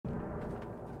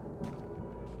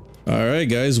Alright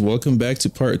guys, welcome back to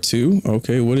part 2.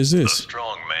 Okay, what is The this?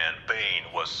 strongman Bane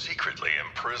was secretly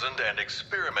imprisoned and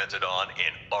experimented on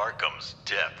in Arkham's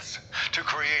depths to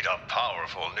create a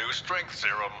powerful new strength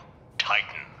serum,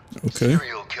 Titan. Okay.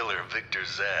 Serial killer Victor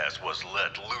Zsasz was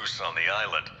let loose on the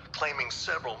island, claiming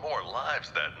several more lives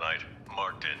that night,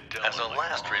 marked indelibly. As a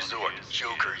last resort,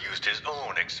 Joker used his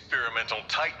own experimental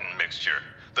Titan mixture,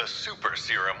 the super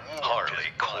serum Harley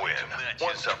Quinn.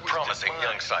 Once a promising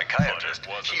young psychiatrist,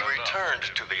 he returned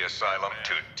to the asylum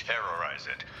to terrorize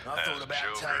it. I thought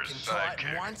about taking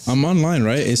Titan once. I'm online,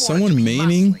 right? Is someone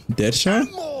maining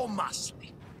Deadshot? More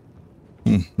muscly.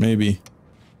 Maybe.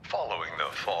 Following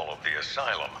the fall of the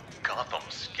asylum,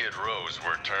 Gotham's Skid Rows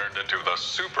were turned into the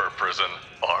super prison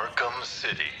Arkham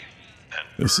City. And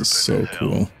This is so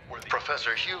cool.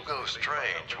 Professor Hugo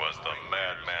Strange was the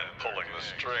madman pulling the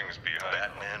strings behind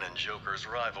Batman and Joker's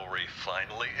rivalry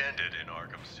finally ended in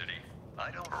Arkham City.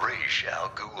 Ra's al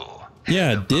Ghul.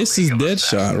 Yeah, this is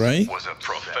Deadshot, right? Was a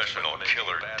professional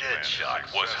killer.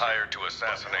 Deadshot was hired to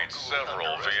assassinate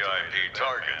several VIP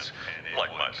targets,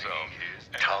 like myself.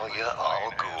 Talia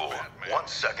al Ghul,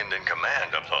 once second in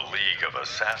command of the League of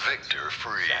Assassins. Victor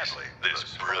Freeze,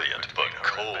 this brilliant but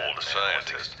cold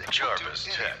scientist. Jarvis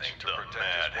Tech, the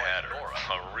Mad Hatter,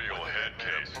 a real head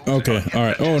case. Okay,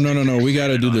 alright. Oh, no. We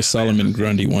gotta do the Solomon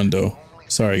Grundy one, though.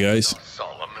 Sorry, guys.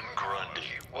 Solomon Grundy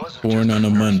wasn't Born just on a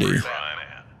the first Monday.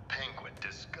 Batman. Penguin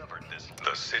discovered this.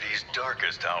 The city's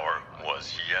darkest hour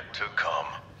was yet to come.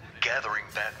 Gathering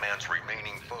Batman's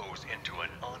remaining foes into an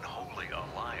unholy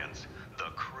alliance, the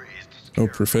crazed Oh,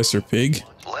 Professor Pig?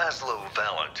 Laszlo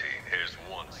Valentine is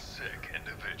one sick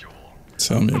individual.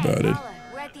 Tell me about it. Paula,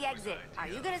 we're at the exit. Are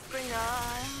you gonna spring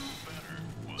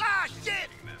on? Ah, shit!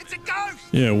 It's a ghost!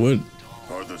 Yeah, what?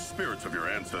 Are the spirits of your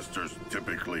ancestors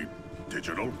typically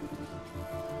digital?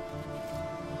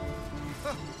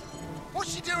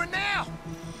 What's she doing now?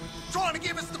 Trying to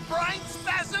give us the brain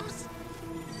spasms?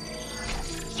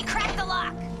 She cracked the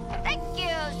lock. Thank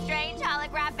you, strange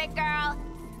holographic girl.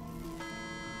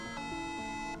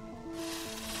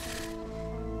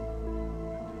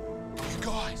 You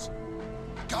guys,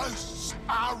 ghosts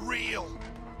are real.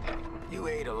 You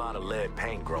ate a lot of lead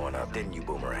paint growing up, didn't you,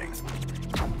 Boomerang?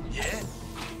 Yeah?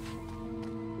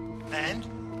 And?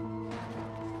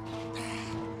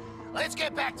 Let's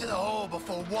get back to the hall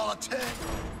before Waller turns.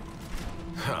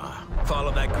 Huh.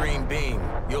 Follow that green beam.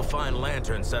 You'll find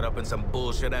lanterns set up in some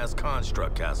bullshit-ass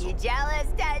construct castle. You jealous,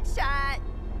 Deadshot?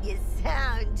 You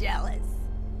sound jealous.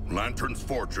 Lantern's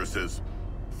fortress is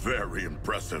very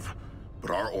impressive,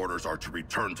 but our orders are to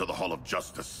return to the Hall of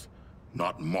Justice,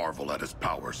 not marvel at his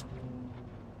powers.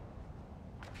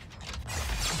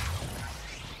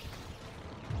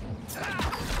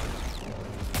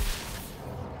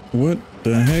 What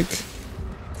the heck?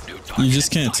 You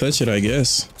just can't touch it, I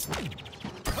guess.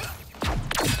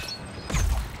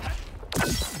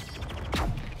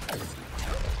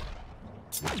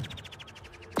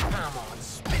 Come on,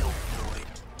 spill through it.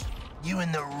 You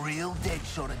and the real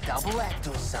Deadshot a double act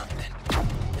or something?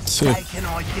 So, Mistaken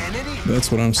identity?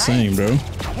 that's what I'm saying, bro.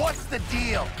 What's the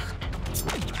deal?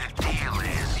 The deal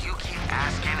is, you keep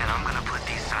asking and I'm gonna put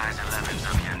these size 11s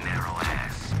up your narrow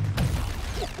ass.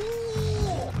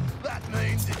 Ooh, that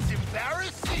means it's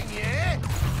embarrassing, yeah?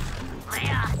 Lay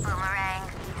off, Boomerang.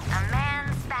 A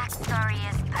man's backstory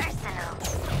is personal.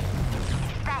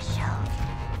 Special.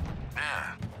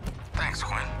 Yeah. Thanks,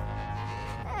 Quinn.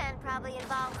 And probably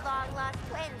involves long-lost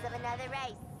twins of another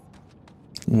race.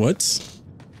 What?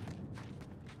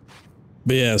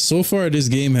 But yeah, so far this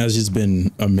game has just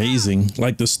been amazing.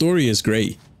 Like, the story is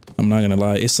great. I'm not gonna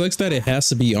lie. It sucks that it has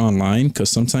to be online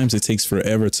because sometimes it takes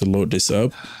forever to load this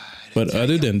up. But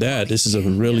other than that, this is a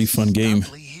really fun game.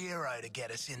 Hero to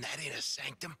get us in that inner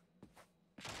sanctum.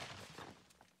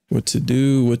 What to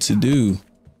do? What to do?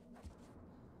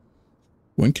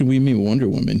 When can we meet Wonder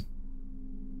Woman?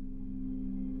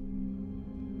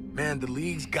 Man, the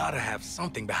League's gotta have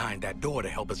something behind that door to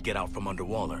help us get out from under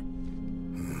Waller.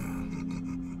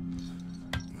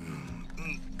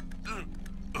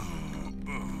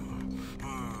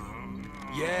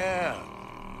 Yeah,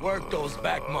 work those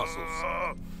back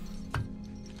muscles.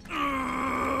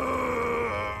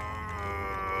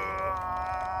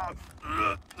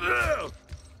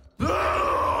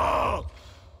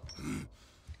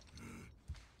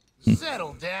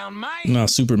 Settle down, mate. Nah,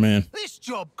 Superman. This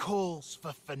job calls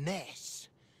for finesse.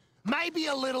 Maybe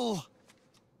a little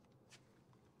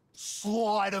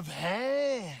sleight of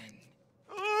hand.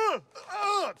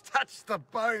 Touch the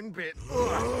bone bit.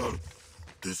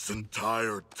 This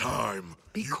entire time.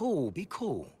 Be cool, be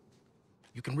cool.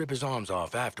 You can rip his arms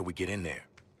off after we get in there.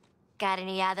 Got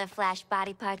any other Flash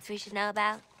body parts we should know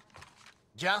about?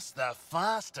 Just the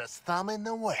fastest thumb in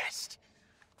the West.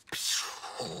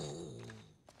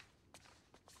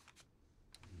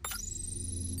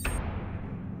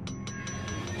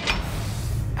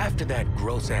 After that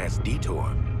gross-ass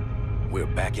detour, we're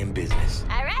back in business.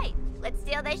 All right, let's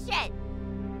steal this shit.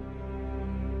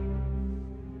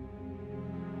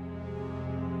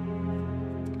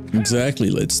 Exactly,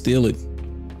 let's steal it.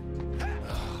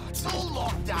 It's all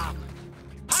locked up.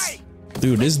 Hey!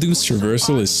 Dude, this dude's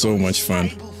traversal is so much fun.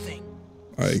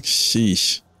 Like,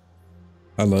 sheesh.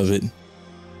 I love it.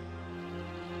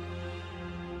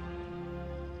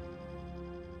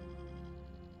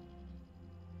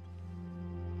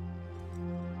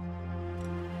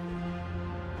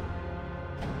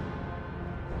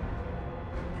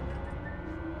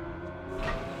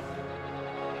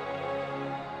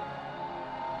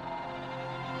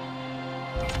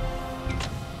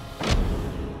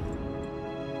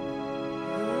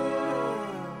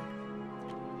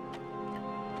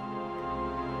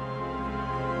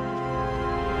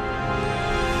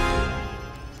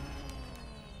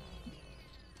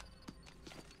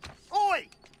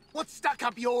 What's stuck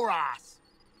up your ass?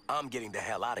 I'm getting the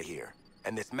hell out of here,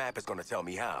 and this map is gonna tell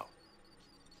me how.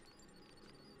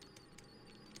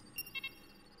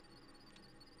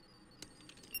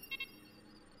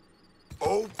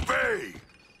 Obey!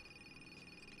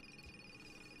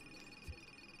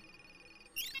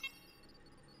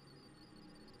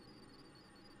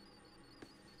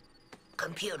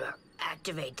 Computer,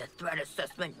 activate the threat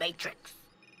assessment matrix.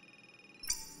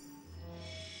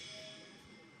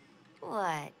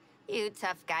 What? You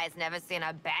tough guys never seen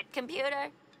a bat computer?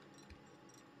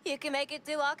 You can make it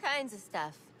do all kinds of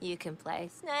stuff. You can play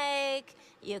Snake,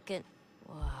 you can...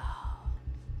 Whoa.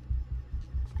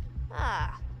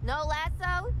 Ah, no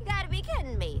lasso? You gotta be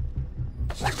kidding me.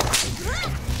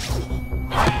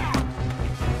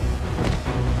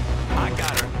 I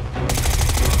got her.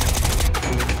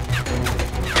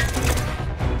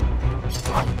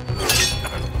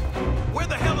 Where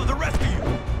the hell are the rest of you?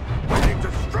 Waiting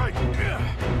to strike!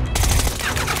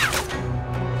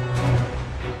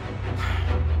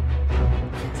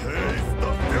 Taste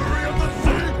the fury of the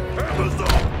sea,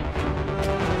 Episeode!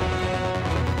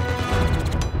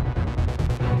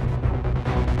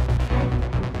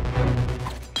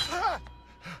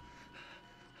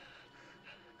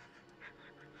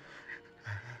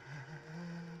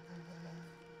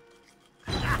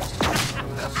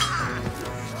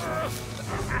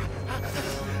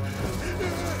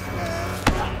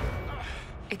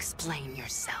 Explain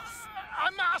yourself. I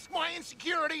mask my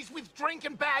insecurities with drink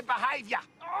and bad behavior.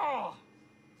 Oh.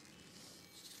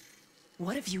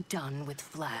 What have you done with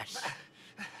Flash?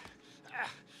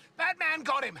 Batman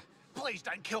got him. Please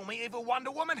don't kill me, evil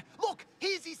Wonder Woman. Look,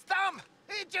 here's his thumb.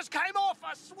 It just came off,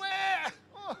 I swear.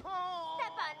 Step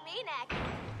on me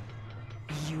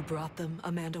next. You brought them,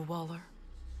 Amanda Waller?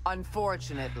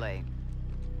 Unfortunately.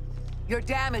 You're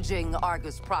damaging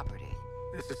Argus property.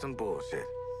 This is some bullshit.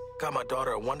 Got my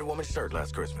daughter a Wonder Woman shirt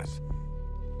last Christmas.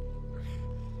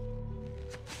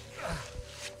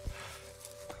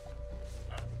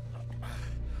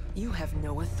 You have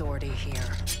no authority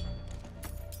here.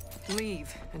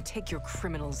 Leave and take your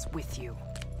criminals with you.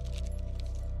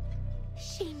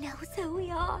 She knows who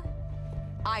we are.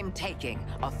 I'm taking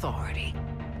authority.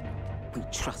 We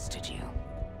trusted you.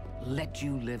 Let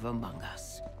you live among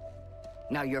us.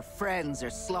 Now your friends are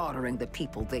slaughtering the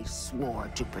people they swore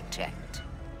to protect.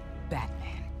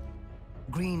 Batman,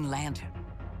 Green Lantern,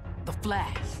 The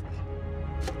Flash,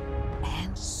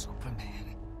 and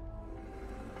Superman.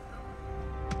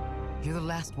 You're the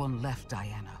last one left,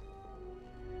 Diana.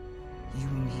 You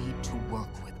need to work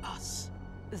with us.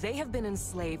 They have been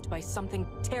enslaved by something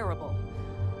terrible.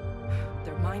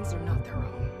 Their minds are not their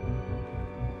own.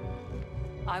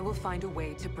 I will find a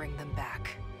way to bring them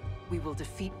back. We will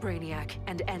defeat Brainiac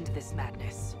and end this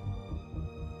madness.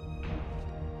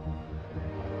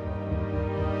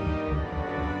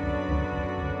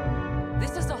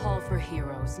 This is a hall for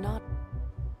heroes, not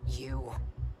you.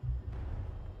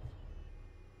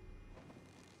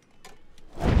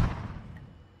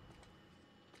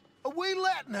 Are we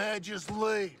letting her just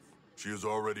leave? She is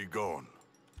already gone.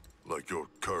 Like your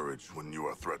courage when you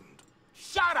are threatened.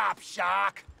 Shut up,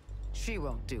 Shark. She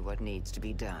won't do what needs to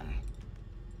be done.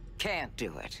 Can't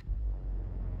do it.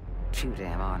 Too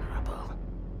damn honorable.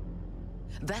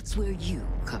 That's where you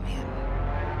come in.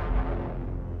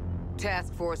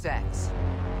 Task Force X.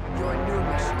 Your new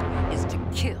mission is to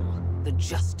kill the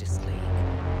Justice League.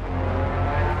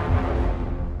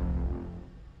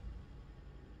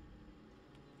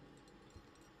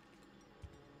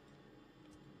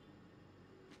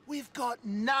 We've got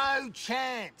no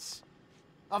chance.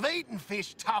 I've eaten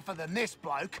fish tougher than this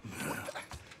bloke.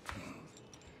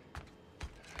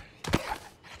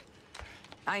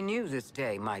 I knew this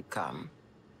day might come.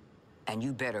 And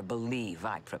you better believe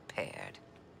I prepared.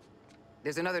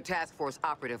 There's another task force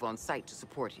operative on site to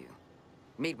support you.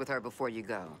 Meet with her before you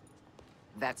go.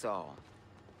 That's all.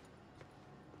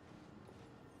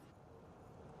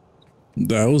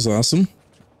 That was awesome.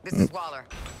 This is Waller.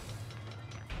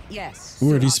 Yes.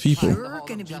 Who are these people? You're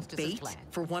gonna be bait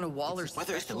for one of Waller's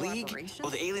Whether it's the League or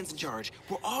the aliens in charge,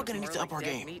 we're all gonna need to up our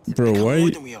game. Bro, Become why?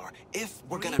 more than we are, if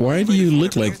we're gonna Why do you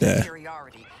look like that?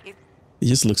 If It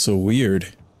just looks so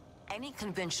weird. any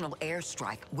conventional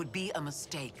airstrike would be a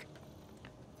mistake.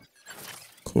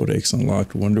 Codex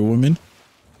unlocked. Wonder Woman.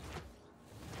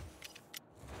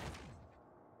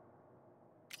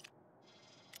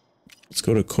 Let's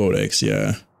go to Codex,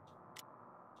 yeah.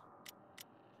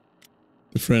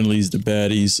 The friendlies, the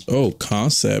baddies. Oh,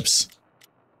 concepts.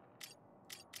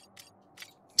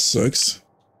 Sucks.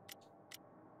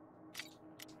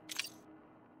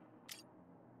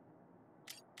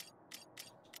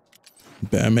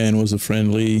 Batman was a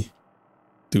friendly.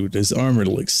 Dude, this armor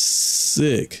looks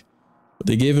sick. But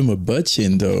they gave him a butt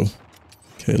chin though.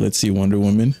 Okay, let's see Wonder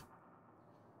Woman.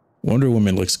 Wonder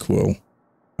Woman looks cool.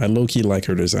 I low-key like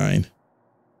her design.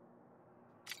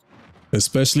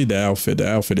 Especially the outfit. The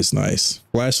outfit is nice.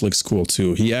 Flash looks cool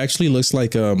too. He actually looks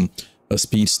like a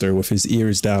speedster with his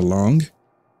ears that long.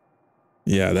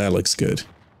 Yeah, that looks good.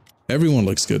 Everyone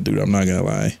looks good, dude. I'm not gonna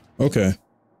lie. Okay.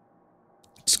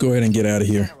 Let's go ahead and get out of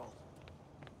here.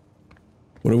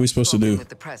 What are we supposed to do? With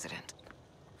the president.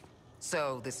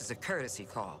 So this is a courtesy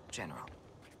call, General.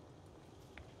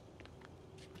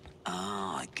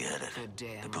 Oh, I get it. Good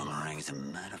damn. The boomerang's a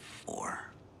metaphor.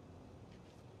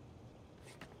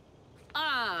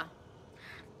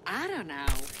 I don't know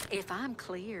if I'm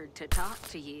cleared to talk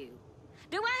to you.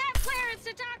 Do I have clearance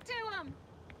to talk to him?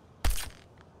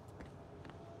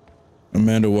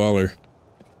 Amanda Waller.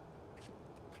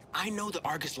 I know the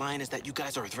Argus line is that you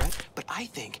guys are a threat, but I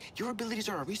think your abilities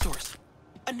are a resource.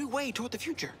 A new way toward the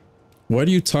future. Why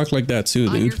do you talk like that too,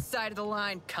 On your dude? side of the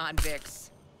line,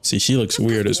 convicts. See, she looks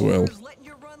weird as well. Letting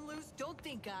you run loose, don't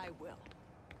think I will.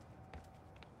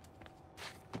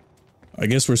 I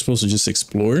guess we're supposed to just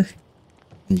explore.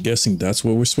 I'm guessing that's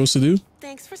what we're supposed to do.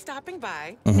 Thanks for stopping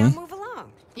by. Uh-huh. Now move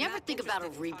along. You ever think about a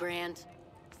rebrand?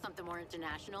 Something more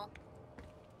international?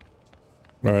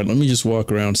 All right, let me just walk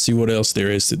around, see what else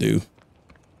there is to do.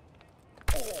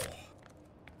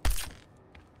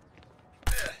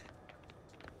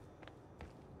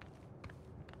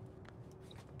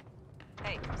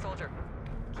 Hey, soldier.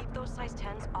 Keep those size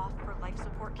 10s off for life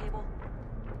support cable.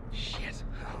 Shit.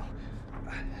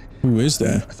 Who is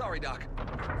that? Sorry, Doc.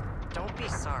 Don't be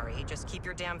sorry. Just keep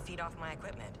your damn feet off my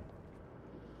equipment.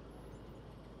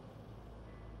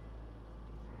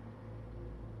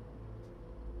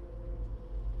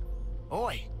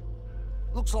 Oi.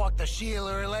 Looks like the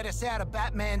Sheila let us out of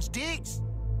Batman's digs.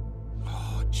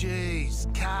 Oh,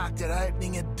 jeez. Carked at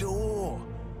opening a door.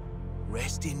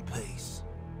 Rest in peace.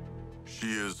 She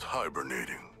is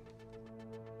hibernating.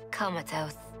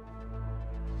 Comatose.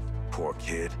 Poor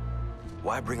kid.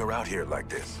 Why bring her out here like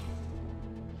this?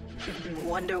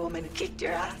 Wonder Woman kicked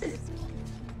your asses.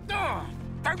 Oh,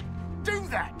 don't do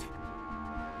that.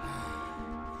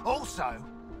 Also,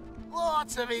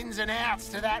 lots of ins and outs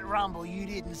to that rumble you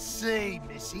didn't see,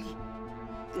 Missy.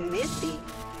 Missy?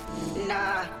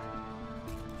 Nah.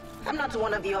 I'm not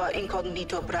one of your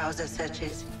incognito browser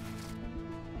searches.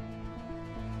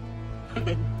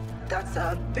 That's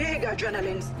a big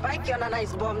adrenaline spike on a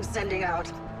nice bomb sending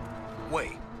out.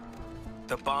 Wait.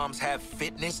 The bombs have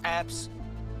fitness apps?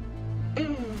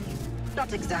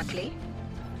 Not exactly.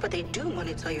 But they do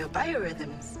monitor your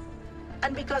biorhythms.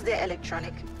 And because they're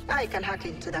electronic, I can hack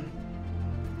into them.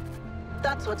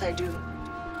 That's what I do.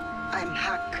 I'm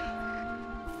hack.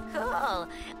 Cool.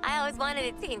 I always wanted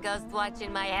a teen ghost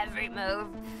watching my every move.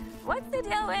 What's the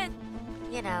deal with,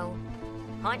 you know,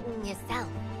 haunting yourself?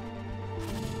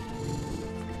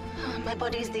 My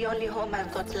body's the only home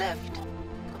I've got left.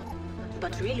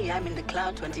 But really, I'm in the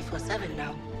cloud 24/7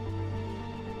 now.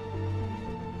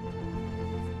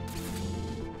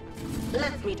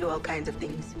 Let me do all kinds of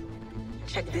things.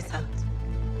 Check this out.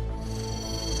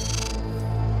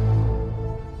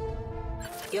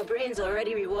 Your brains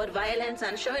already reward violence,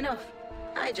 and sure enough,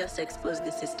 I just exposed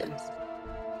the systems.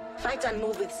 Fight and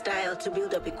move with style to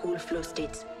build up a cool flow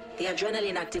state. The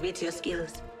adrenaline activates your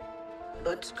skills.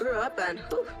 But screw up and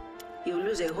whew, you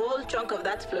lose a whole chunk of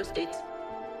that flow state.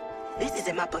 This is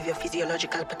a map of your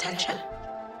physiological potential,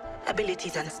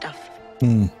 abilities and stuff.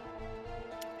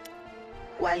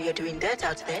 While you're doing that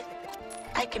out there,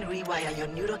 I can rewire your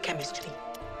neurochemistry.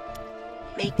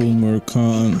 Make Boomer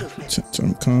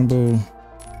combo.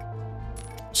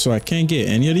 So I can't get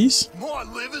any of these? My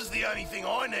liver's the only thing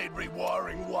I need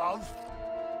rewiring, love.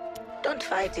 Don't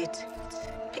fight it.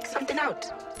 Pick something out.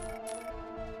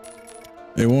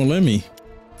 It won't let me.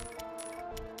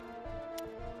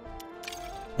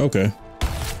 Okay.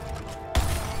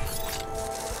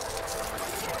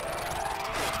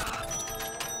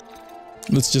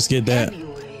 Let's just get that.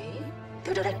 Anyway,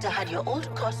 the director had your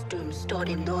old costumes stored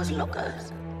in those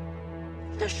lockers.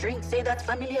 The shrinks say that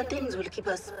familiar things will keep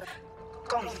us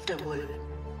comfortable.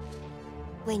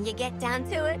 When you get down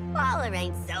to it, Waller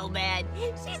ain't so bad.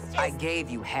 She's just... I gave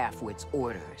you Halfwit's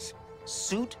orders.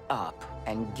 Suit up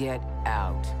and get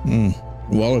out.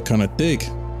 Waller kind of thick.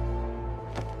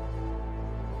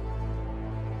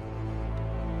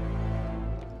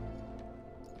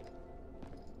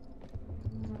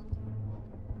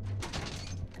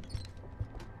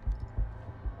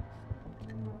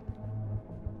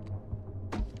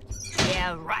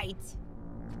 Yeah, right.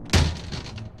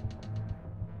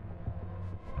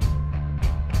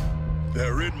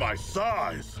 They're in my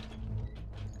size.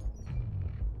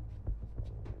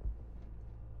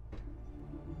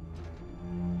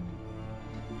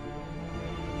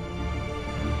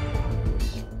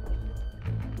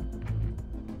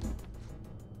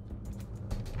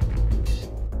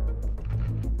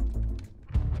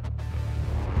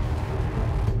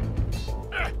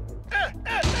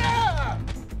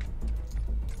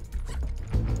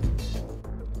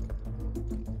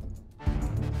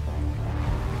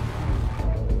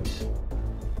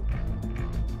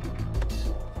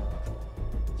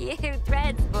 You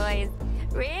threads, boys.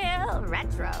 Real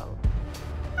retro.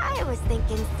 I was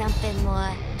thinking something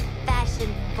more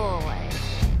fashion forward.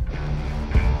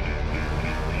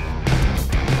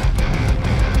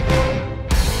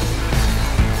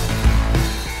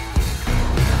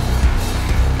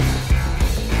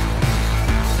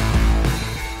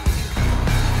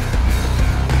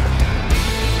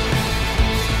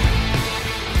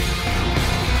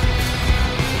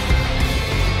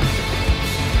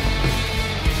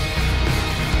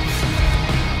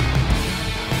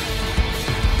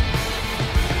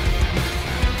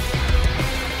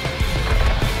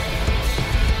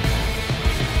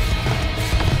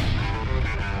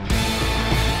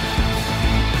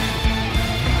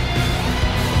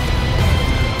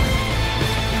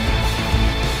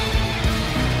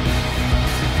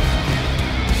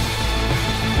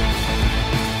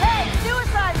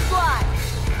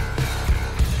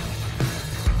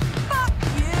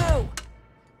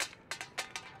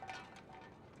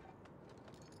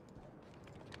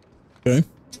 Okay.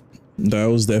 That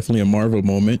was definitely a Marvel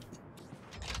moment.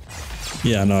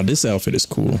 Yeah, no, this outfit is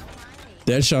cool.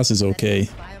 Deadshot's is okay.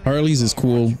 Harley's is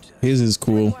cool. His is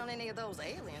cool. Any of those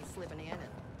aliens slipping in and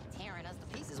tearing us to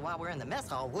pieces while we're in the mess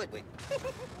hall, would we?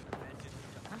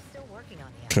 I'm still working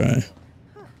on the Okay.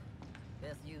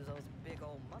 Best use those big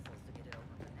old muscles to get it over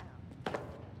for now.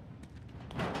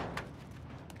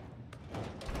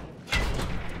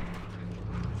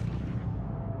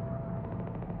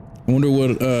 I wonder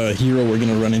what hero we're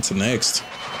gonna run into next.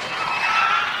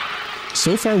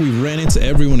 So far, we ran into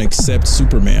everyone except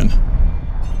Superman.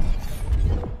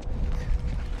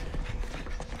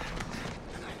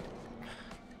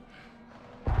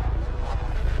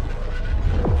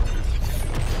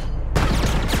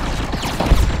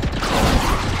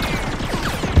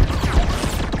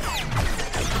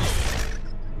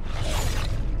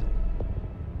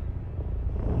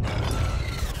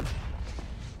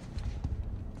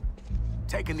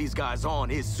 Taking these guys on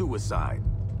is suicide.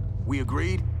 We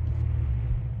agreed?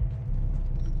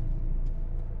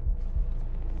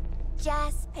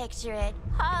 Just picture it.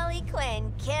 Harley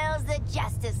Quinn kills the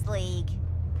Justice League.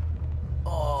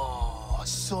 Oh,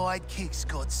 Sidekick's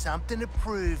got something to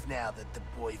prove now that the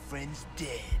boyfriend's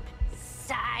dead.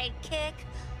 Sidekick?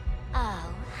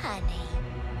 Oh, honey.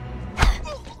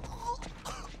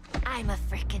 I'm a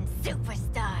freaking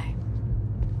superstar.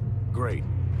 Great.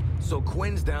 So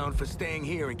Quinn's down for staying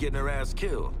here and getting her ass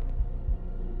killed.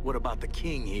 What about the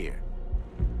king here?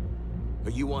 Are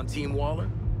you on Team Waller,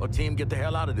 or Team get the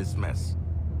hell out of this mess?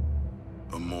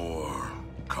 A more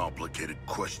complicated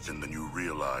question than you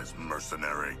realize,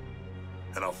 mercenary.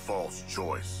 And a false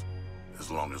choice,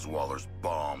 as long as Waller's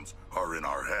bombs are in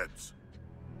our heads.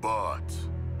 But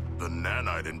the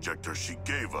nanite injector she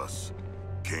gave us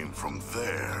came from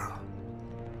there.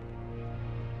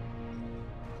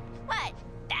 What?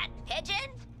 That pigeon?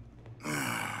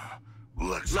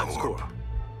 LexCorp.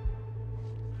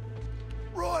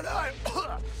 Righto.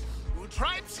 We'll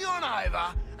traipse you on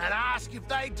over and ask if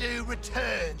they do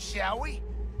return, shall we?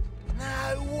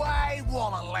 No way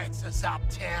Waller lets us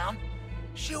uptown.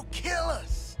 She'll kill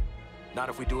us. Not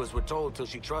if we do as we're told till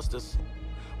she trusts us.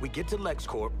 We get to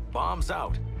LexCorp, bombs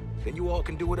out. Then you all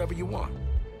can do whatever you want.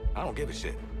 I don't give a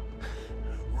shit.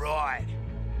 Right.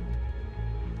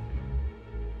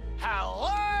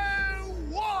 Hello,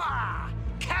 Waller!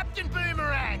 Captain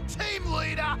Boomerang, team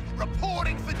leader,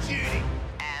 reporting for duty.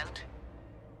 And?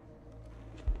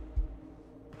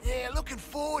 Yeah, looking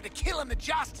forward to killing the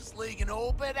Justice League and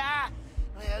all, but,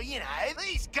 well, you know,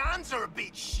 these guns are a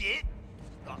bit shit.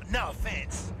 Oh, no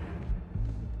offense.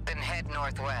 Then head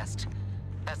northwest.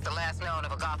 That's the last known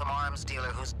of a Gotham arms dealer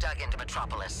who's dug into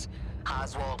Metropolis.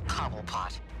 Oswald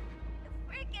Cobblepot.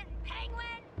 The freaking Penguin!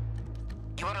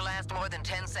 You want to last more than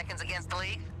 10 seconds against the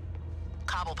League?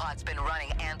 Cobblepot's been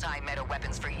running anti-meta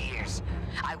weapons for years.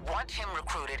 I want him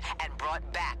recruited and brought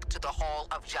back to the Hall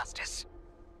of Justice.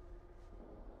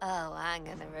 Oh, I'm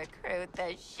gonna recruit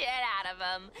the shit out of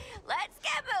him. Let's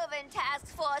get moving,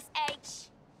 Task Force H.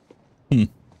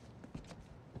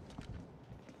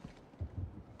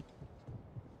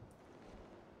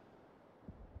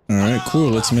 All right, cool.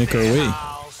 Let's make our way.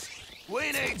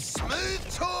 We need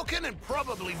smooth talking and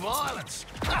probably violence.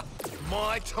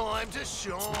 My time to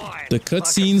shine. The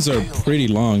cutscenes are pretty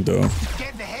long, though.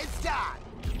 Get the head start.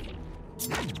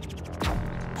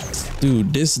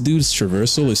 Dude, this dude's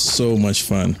traversal is so much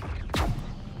fun.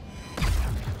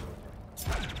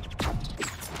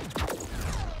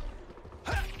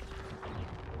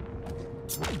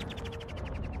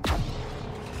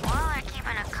 Waller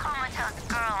keeping a comatose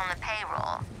girl on the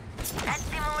payroll. That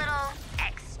seem a little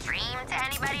extreme to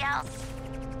anybody else?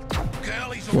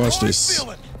 Girlie's a Watch right this.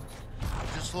 villain.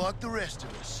 Just like the rest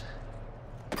of us.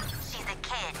 She's a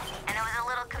kid, and it was a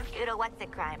little computer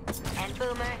what's-it-crime. And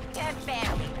Boomer, you're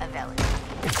barely a villain.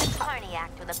 It's a corny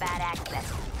act with a bad accent.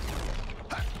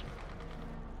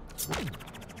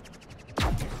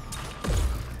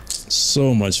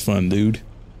 So much fun, dude.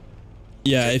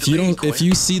 Yeah, if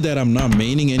you see that I'm not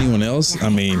maining anyone else, I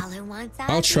mean,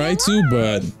 I'll try to,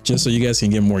 but just so you guys can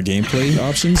get more gameplay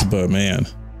options, but man.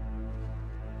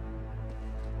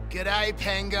 G'day,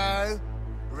 Pango.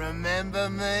 Remember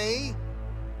me?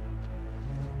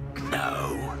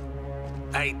 No.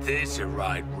 Ain't this a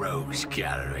right rose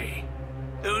gallery?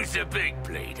 Who's the big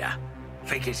bleeder?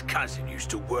 Think his cousin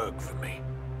used to work for me.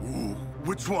 Ooh,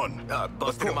 which one?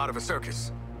 Busted him out of a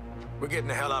circus. We're getting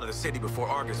the hell out of the city before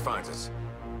Argus finds us.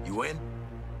 You in?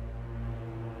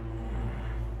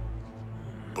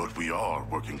 But we are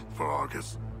working for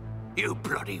Argus. You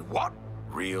bloody what?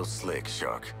 Real slick,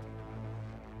 Shark.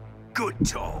 Good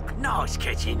talk. Nice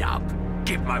catching up.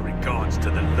 Give my regards to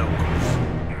the locals.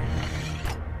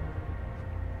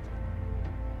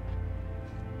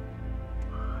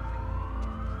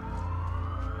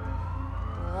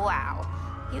 Wow.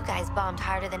 You guys bombed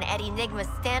harder than Eddie Nigma's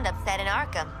stand-up set in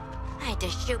Arkham. I had to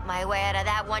shoot my way out of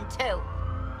that one, too.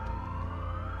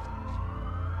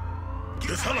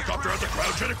 This helicopter has a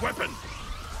cryogenic weapon.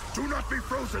 Do not be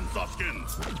frozen,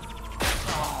 softskins.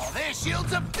 Oh, their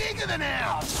shields are bigger than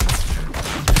ours.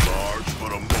 Large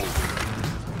but immobile.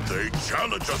 They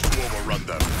challenge us to overrun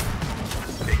them.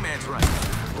 Big man's right.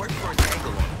 Work for an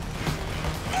angle on him.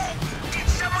 Did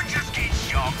someone just get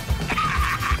shot?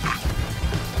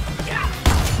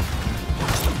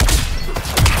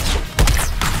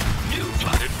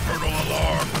 Infernal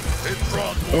alarm. It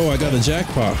draws Oh, I got a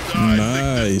jackpot.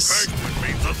 Nice.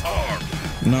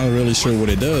 I'm not really sure what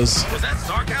it does, Was that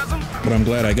sarcasm? but I'm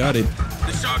glad I got it.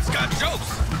 The shark's got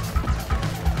jokes.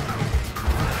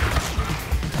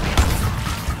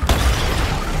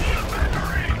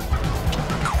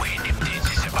 Quinn, if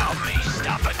this is about me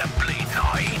stopping the bleeding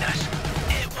hyenas,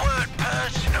 it weren't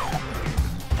personal.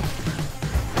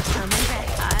 Coming back,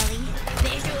 Harley.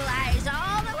 Visualize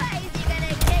all the ways you're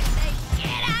gonna kick the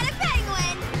shit out of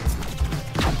Penguin.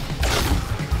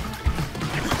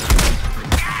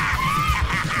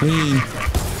 Queen.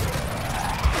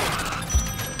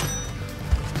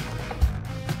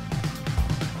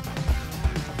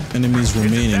 Enemies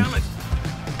remaining.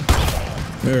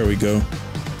 There we go.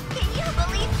 Can you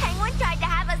believe Penguin tried to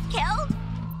have us killed?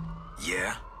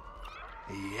 Yeah.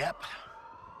 Yep.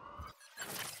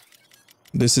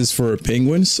 This is for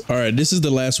penguins. All right, this is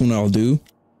the last one I'll do,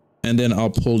 and then I'll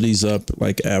pull these up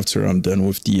like after I'm done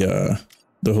with the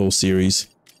whole series.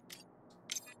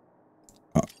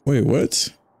 Wait, what?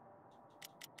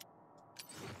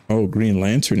 Oh, Green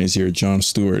Lantern is here, John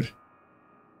Stewart.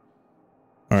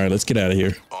 All right, let's get out of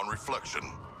here. On reflection,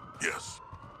 yes.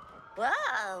 Whoa,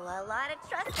 a lot of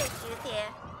trust issues here.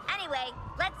 Anyway,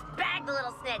 let's bag the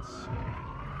little snitch.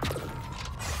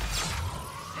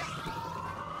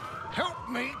 Help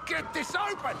me get this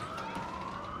open.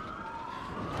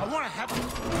 want to have...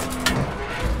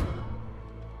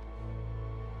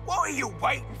 What are you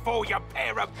waiting for, you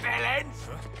pair of villains?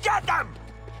 Get them!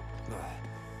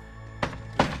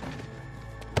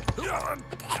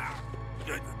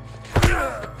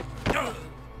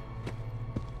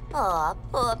 Aw,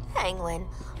 poor Penguin.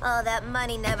 Oh, that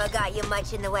money never got you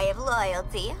much in the way of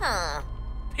loyalty, huh?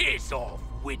 Piss off,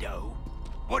 widow.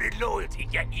 What did loyalty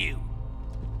get you?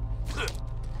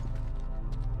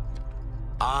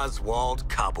 Oswald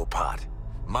Cobblepot,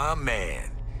 my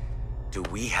man. Do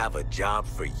we have a job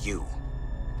for you?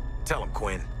 Tell him,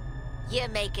 Quinn. You're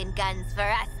making guns for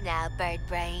us now, Bird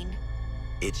Brain.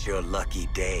 It's your lucky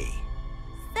day.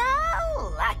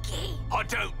 So lucky. I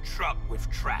don't truck with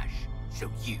trash, so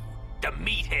you, the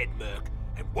meathead merc,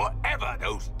 and whatever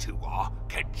those two are,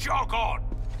 can jog on.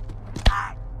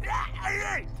 I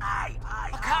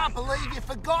can't believe you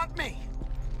forgot me.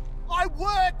 I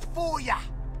worked for you.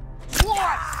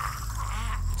 What?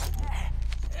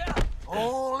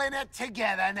 All in it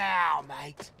together now,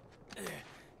 mate.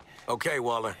 Okay,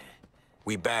 Waller.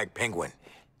 We bagged Penguin.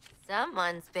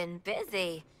 Someone's been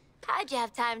busy. How'd you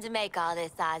have time to make all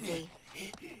this, Ozzy?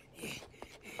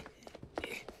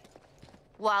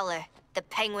 Waller, the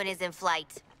Penguin is in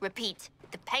flight. Repeat,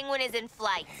 the Penguin is in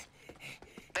flight.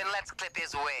 Then let's clip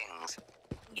his wings.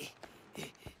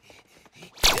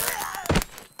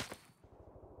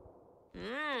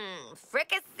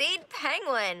 Fricasseed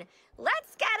Penguin.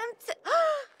 Let's get him to...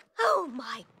 Oh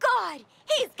my God,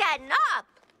 he's getting up.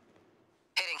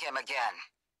 Hitting him again.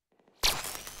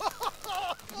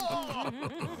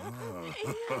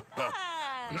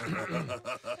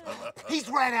 He's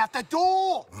ran out the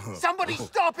door. Somebody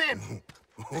stop him.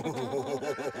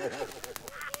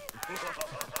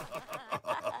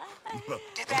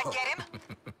 Did that get him?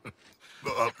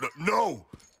 No.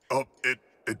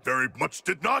 It very much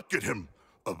did not get him.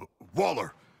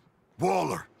 Waller,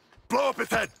 blow up his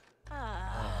head.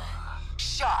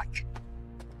 Shark.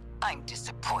 I'm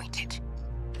disappointed.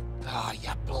 Oh, you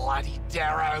bloody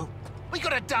Darrow. We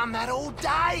could have done that all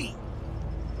day.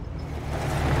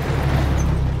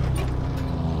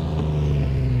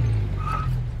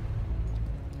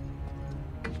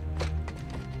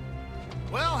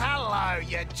 Well, hello.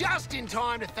 You're just in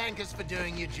time to thank us for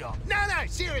doing your job. No,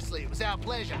 seriously, it was our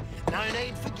pleasure. No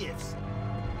need for gifts.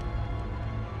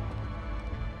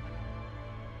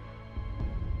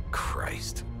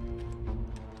 Christ.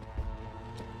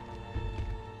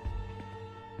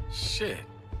 Shit.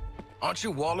 Aren't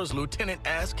you Waller's lieutenant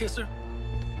ass-kisser?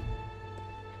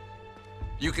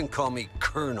 You can call me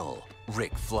Colonel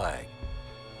Rick Flag.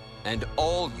 And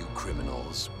all you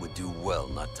criminals would do well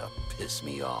not to piss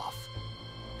me off.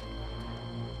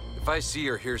 If I see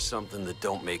or hear something that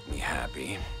don't make me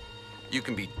happy, you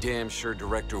can be damn sure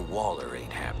Director Waller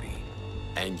ain't happy.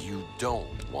 And you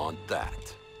don't want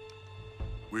that.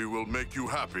 We will make you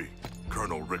happy,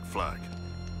 Colonel Rick Flag.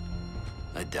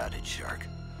 I doubt it, Shark.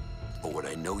 But what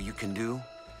I know you can do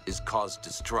is cause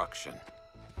destruction.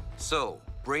 So,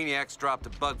 Brainiac's dropped a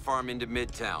bug farm into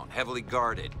Midtown, heavily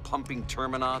guarded, pumping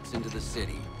Terminauts into the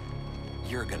city.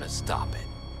 You're gonna stop it.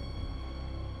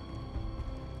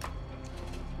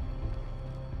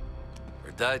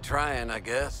 Or die trying, I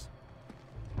guess.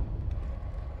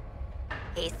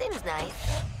 He seems nice.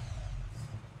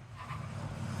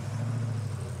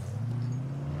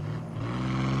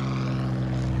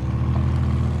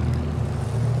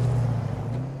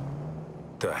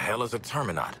 The hell is a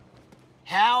Terminaut?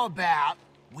 How about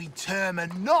we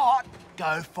Terminaut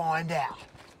go find out?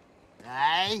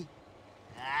 Hey?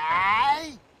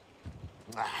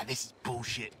 This is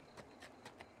bullshit.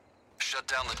 Shut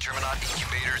down the Terminaut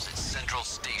incubators at Central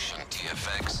Station,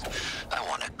 TFX. I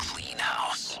want a clean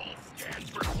house.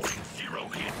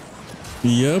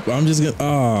 Yep, I'm just gonna...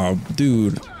 Oh,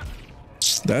 dude.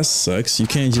 That sucks. You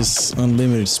can't just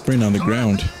unlimited sprint on the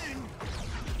ground.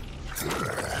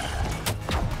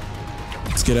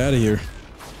 Let's get out of here.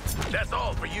 That's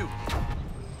all for you.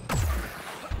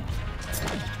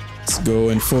 Let's go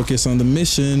and focus on the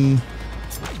mission.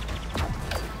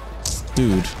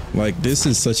 Dude, like, this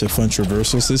is such a fun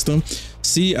traversal system.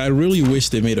 See, I really wish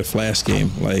they made a Flash game.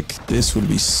 Like, this would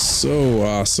be so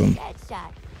awesome.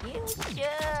 Deadshot, you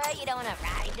sure you don't want to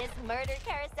ride this murder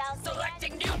carousel?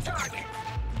 Selecting new target.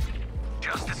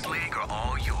 Justice League are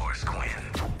all yours, Quinn.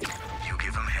 You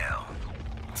give them hell.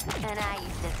 And I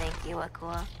used to think you were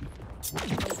cool.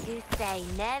 You do say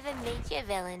never meet your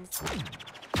villains.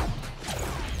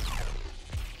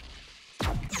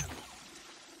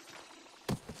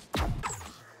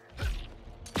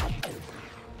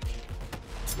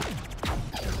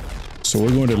 So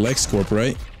we're going to LexCorp,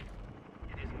 right?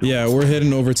 yeah, we're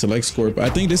heading over to LexCorp. I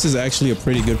think this is actually a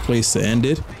pretty good place to end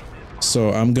it.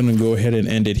 So I'm going to go ahead and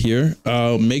end it here.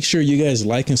 Make sure you guys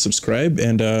like and subscribe,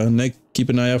 and keep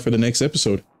an eye out for the next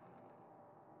episode.